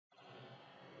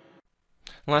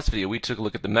In the last video, we took a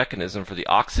look at the mechanism for the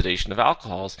oxidation of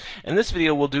alcohols. In this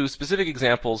video, we'll do specific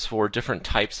examples for different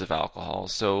types of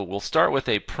alcohols. So we'll start with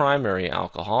a primary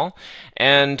alcohol,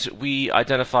 and we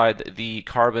identified the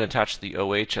carbon attached to the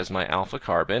OH as my alpha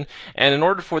carbon. And in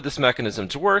order for this mechanism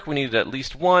to work, we needed at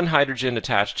least one hydrogen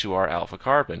attached to our alpha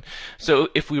carbon. So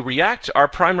if we react our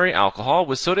primary alcohol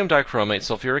with sodium dichromate,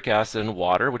 sulfuric acid, and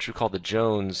water, which we call the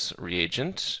Jones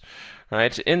reagent,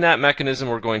 right? In that mechanism,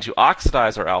 we're going to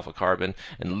oxidize our alpha carbon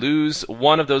and lose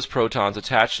one of those protons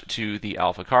attached to the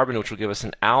alpha carbon, which will give us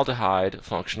an aldehyde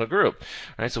functional group.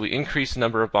 Right? So we increased the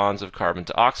number of bonds of carbon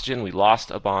to oxygen. We lost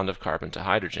a bond of carbon to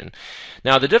hydrogen.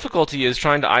 Now, the difficulty is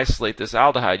trying to isolate this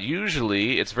aldehyde.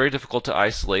 Usually, it's very difficult to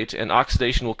isolate, and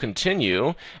oxidation will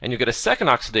continue, and you get a second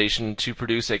oxidation to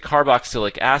produce a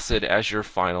carboxylic acid as your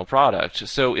final product.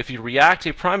 So if you react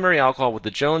a primary alcohol with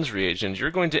the Jones reagent, you're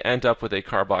going to end up with a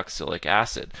carboxylic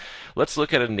acid. Let's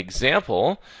look at an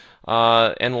example,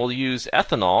 and we'll use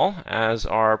ethanol as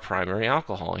our primary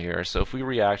alcohol here. So if we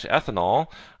react ethanol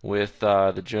with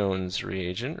the Jones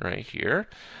reagent right here,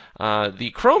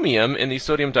 the chromium in the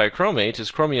sodium dichromate is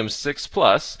chromium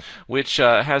 6+, which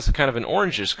has kind of an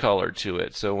orangish color to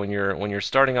it. So when you're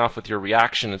starting off with your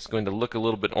reaction, it's going to look a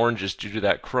little bit orangish due to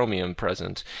that chromium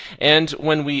present. And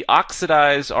when we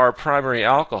oxidize our primary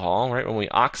alcohol, right, when we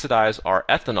oxidize our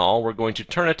ethanol, we're going to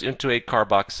turn it into a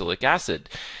carboxylic acid.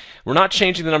 We're not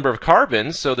changing the number of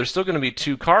carbons, so there's still going to be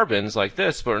two carbons like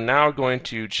this, but we're now going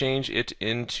to change it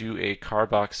into a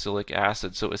carboxylic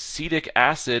acid. So acetic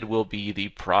acid will be the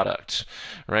product,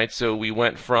 right? So we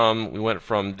went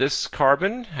from this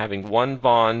carbon having one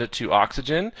bond to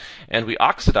oxygen, and we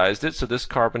oxidized it, so this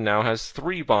carbon now has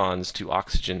 3 bonds to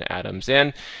oxygen atoms.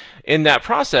 And in that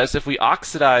process, if we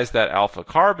oxidize that alpha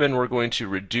carbon, we're going to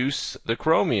reduce the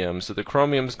chromium. So the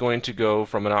chromium is going to go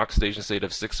from an oxidation state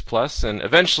of 6+, and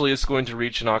eventually it's going to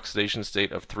reach an oxidation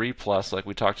state of 3+, like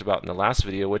we talked about in the last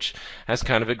video, which has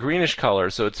kind of a greenish color.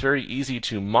 So it's very easy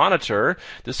to monitor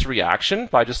this reaction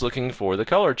by just looking for the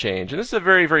color change. And this is a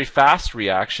very, very fast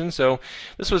reaction. So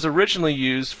this was originally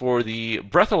used for the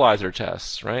breathalyzer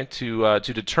tests, right, to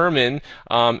determine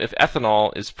if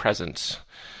ethanol is present.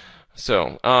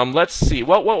 So let's see.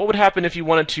 What would happen if you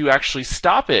wanted to actually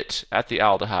stop it at the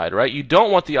aldehyde, right? You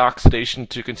don't want the oxidation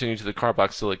to continue to the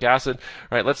carboxylic acid,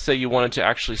 right? Let's say you wanted to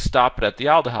actually stop it at the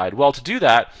aldehyde. Well, to do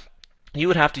that, you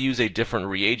would have to use a different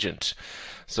reagent.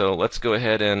 So let's go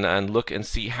ahead and look and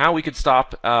see how we could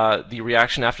stop the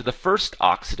reaction after the first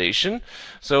oxidation.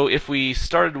 So if we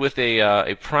started with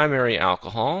a primary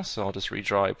alcohol, so I'll just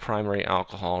redraw a primary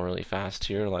alcohol really fast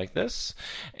here like this.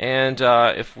 And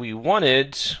if we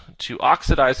wanted to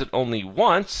oxidize it only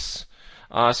once,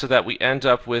 so that we end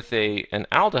up with an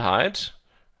aldehyde,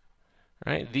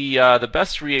 right? The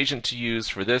best reagent to use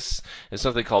for this is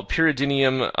something called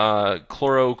pyridinium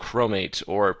chlorochromate,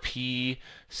 or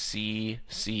PCC.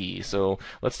 So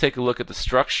let's take a look at the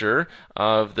structure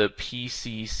of the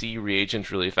PCC reagent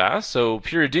really fast. So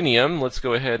pyridinium, let's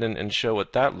go ahead and show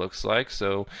what that looks like.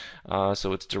 So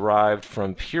it's derived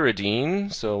from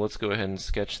pyridine. So let's go ahead and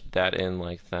sketch that in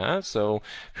like that. So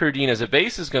pyridine as a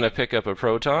base is going to pick up a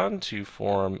proton to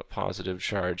form a positive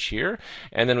charge here.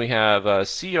 And then we have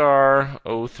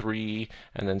CrO3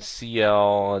 and then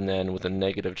Cl, and then with a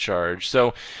negative charge.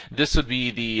 So this would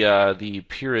be the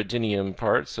pyridinium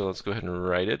part. So let's go ahead and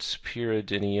write it,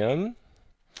 pyridinium.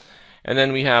 And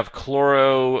then we have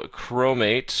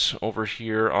chlorochromate over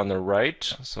here on the right.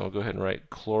 So I'll go ahead and write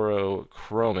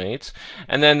chlorochromate.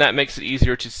 And then that makes it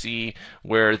easier to see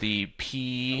where the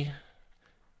PCC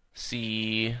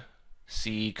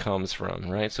comes from,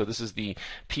 right? So this is the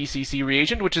PCC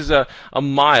reagent, which is a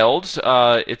mild,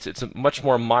 it's a much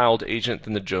more mild agent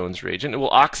than the Jones reagent. It will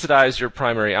oxidize your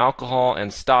primary alcohol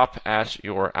and stop at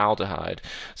your aldehyde.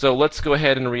 So let's go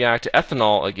ahead and react to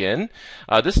ethanol again.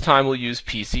 This time we'll use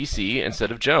PCC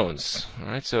instead of Jones.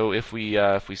 All right, so if we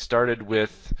started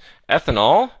with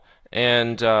ethanol,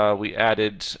 and we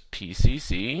added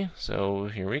PCC, so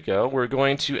here we go. We're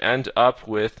going to end up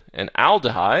with an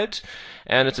aldehyde,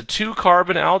 and it's a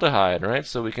 2-carbon aldehyde, right?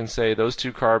 So we can say those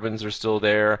 2 carbons are still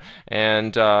there,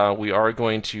 and we are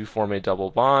going to form a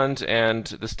double bond, and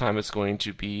this time it's going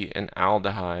to be an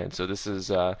aldehyde. So this is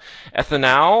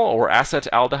ethanol or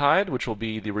acetaldehyde, which will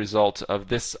be the result of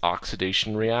this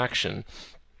oxidation reaction.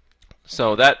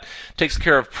 So that takes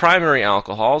care of primary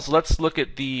alcohols. Let's look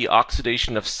at the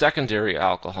oxidation of secondary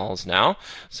alcohols now.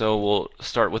 So we'll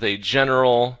start with a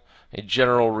general a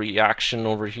general reaction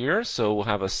over here. So we'll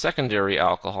have a secondary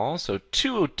alcohol. So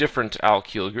two different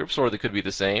alkyl groups, or they could be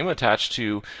the same, attached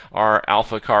to our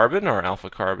alpha carbon. Our alpha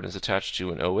carbon is attached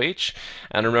to an OH.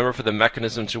 And remember, for the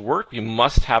mechanism to work, we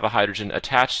must have a hydrogen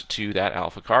attached to that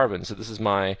alpha carbon. So this is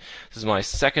my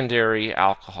secondary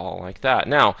alcohol, like that.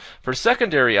 Now, for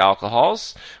secondary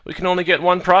alcohols, we can only get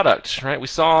one product, right? We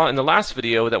saw in the last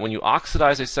video that when you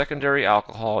oxidize a secondary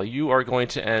alcohol, you are going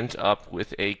to end up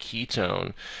with a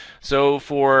ketone. So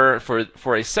for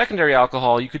a secondary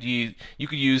alcohol, you could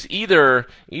use either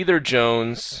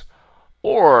Jones,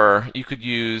 or you could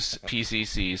use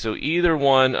PCC. So either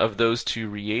one of those two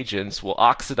reagents will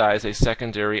oxidize a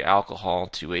secondary alcohol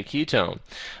to a ketone.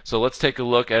 So let's take a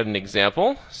look at an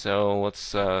example. So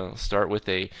let's start with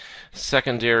a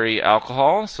secondary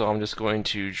alcohol. So I'm just going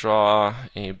to draw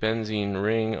a benzene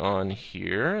ring on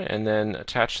here, and then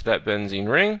attached to that benzene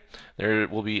ring, there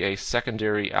will be a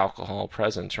secondary alcohol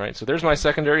present, right? So there's my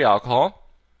secondary alcohol.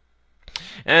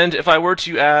 And if I were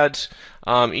to add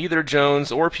either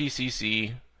Jones or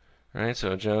PCC, right,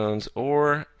 so Jones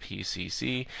or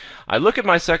PCC, I look at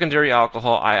my secondary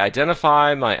alcohol, I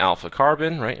identify my alpha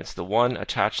carbon, right, it's the one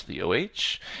attached to the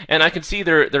OH, and I can see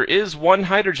there is one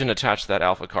hydrogen attached to that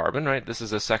alpha carbon, right, this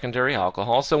is a secondary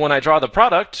alcohol, so when I draw the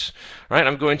product, right,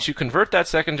 I'm going to convert that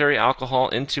secondary alcohol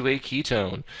into a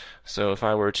ketone. So if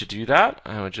I were to do that,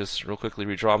 I would just real quickly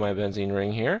redraw my benzene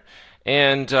ring here,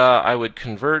 and I would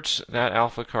convert that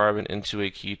alpha carbon into a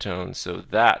ketone. So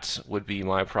that would be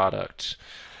my product.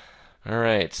 All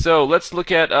right. So let's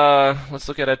look at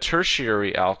a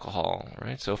tertiary alcohol.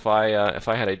 Right. So if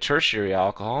I had a tertiary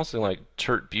alcohol, something like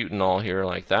tert-butanol here,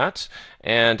 like that,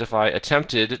 and if I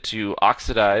attempted to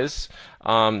oxidize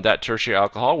that tertiary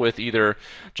alcohol with either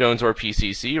Jones or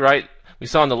PCC, right? We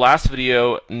saw in the last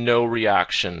video no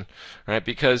reaction, right?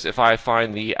 Because if I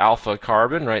find the alpha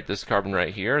carbon, right, this carbon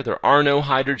right here, there are no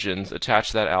hydrogens attached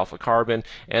to that alpha carbon.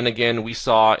 And again, we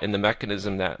saw in the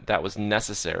mechanism that that was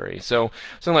necessary. So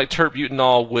something like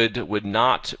tert-butanol would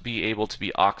not be able to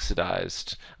be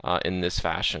oxidized in this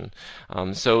fashion.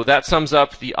 So that sums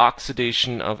up the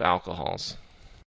oxidation of alcohols.